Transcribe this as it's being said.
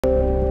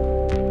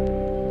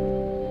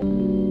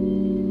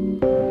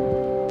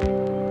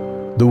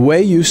The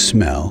way you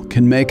smell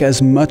can make as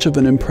much of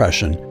an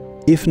impression,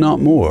 if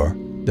not more,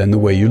 than the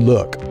way you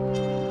look.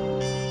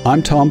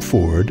 I'm Tom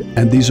Ford,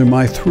 and these are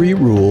my 3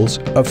 rules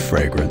of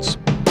fragrance.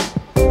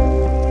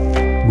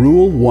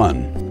 Rule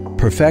 1.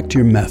 Perfect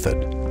your method.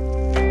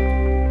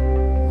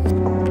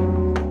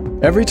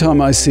 Every time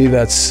I see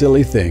that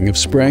silly thing of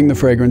spraying the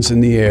fragrance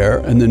in the air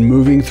and then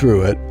moving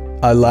through it,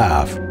 I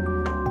laugh.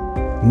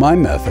 My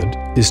method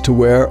is to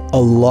wear a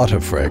lot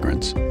of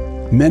fragrance.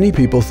 Many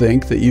people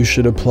think that you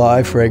should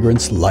apply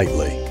fragrance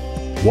lightly.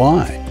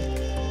 Why?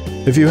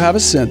 If you have a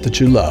scent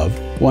that you love,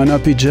 why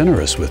not be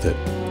generous with it?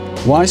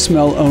 Why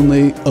smell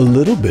only a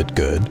little bit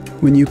good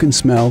when you can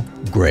smell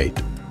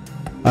great?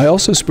 I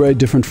also spray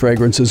different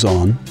fragrances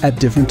on at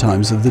different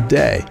times of the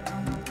day.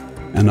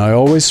 And I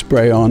always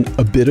spray on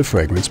a bit of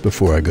fragrance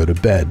before I go to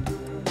bed.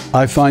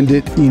 I find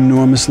it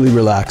enormously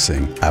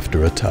relaxing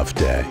after a tough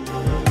day.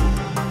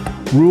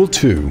 Rule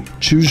 2.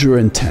 Choose your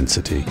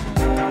intensity.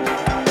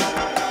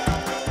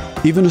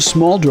 Even a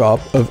small drop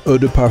of eau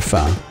de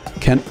parfum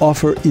can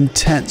offer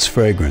intense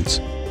fragrance.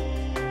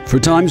 For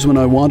times when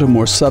I want a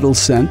more subtle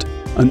scent,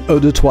 an eau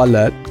de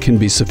toilette can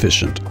be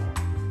sufficient,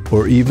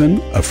 or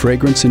even a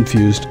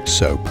fragrance-infused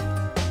soap.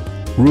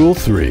 Rule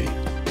 3.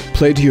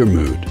 Play to your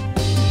mood.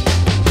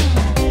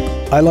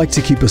 I like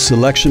to keep a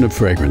selection of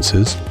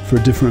fragrances for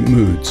different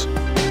moods.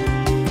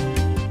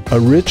 A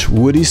rich,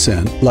 woody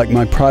scent like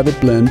my private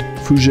blend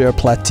Fougère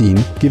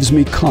Platine gives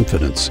me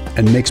confidence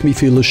and makes me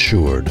feel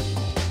assured.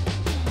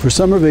 For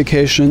summer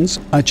vacations,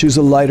 I choose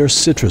a lighter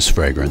citrus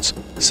fragrance,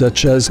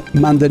 such as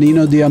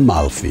Mandarino di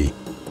Amalfi.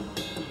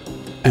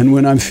 And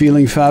when I'm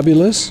feeling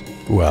fabulous,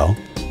 well,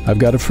 I've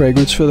got a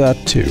fragrance for that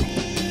too.